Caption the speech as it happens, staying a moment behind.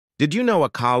Did you know a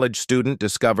college student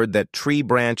discovered that tree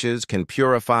branches can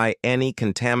purify any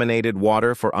contaminated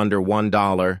water for under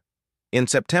 $1? In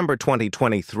September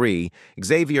 2023,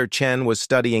 Xavier Chen was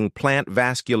studying plant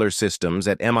vascular systems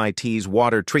at MIT's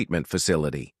water treatment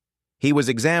facility. He was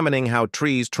examining how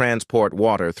trees transport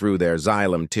water through their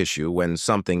xylem tissue when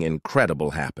something incredible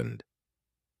happened.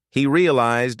 He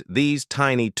realized these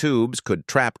tiny tubes could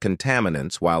trap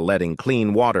contaminants while letting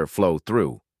clean water flow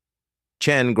through.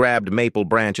 Chen grabbed maple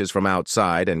branches from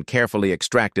outside and carefully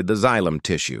extracted the xylem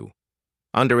tissue.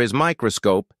 Under his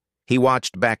microscope, he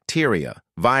watched bacteria,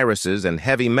 viruses, and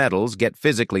heavy metals get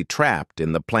physically trapped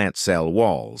in the plant cell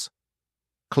walls.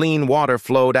 Clean water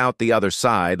flowed out the other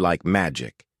side like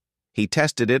magic. He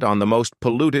tested it on the most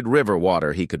polluted river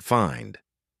water he could find.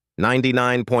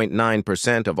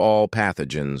 99.9% of all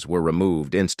pathogens were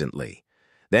removed instantly.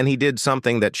 Then he did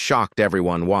something that shocked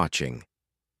everyone watching.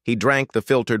 He drank the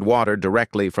filtered water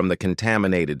directly from the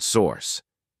contaminated source.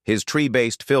 His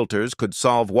tree-based filters could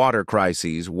solve water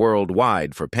crises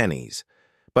worldwide for pennies.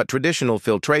 But traditional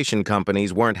filtration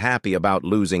companies weren't happy about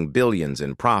losing billions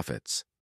in profits.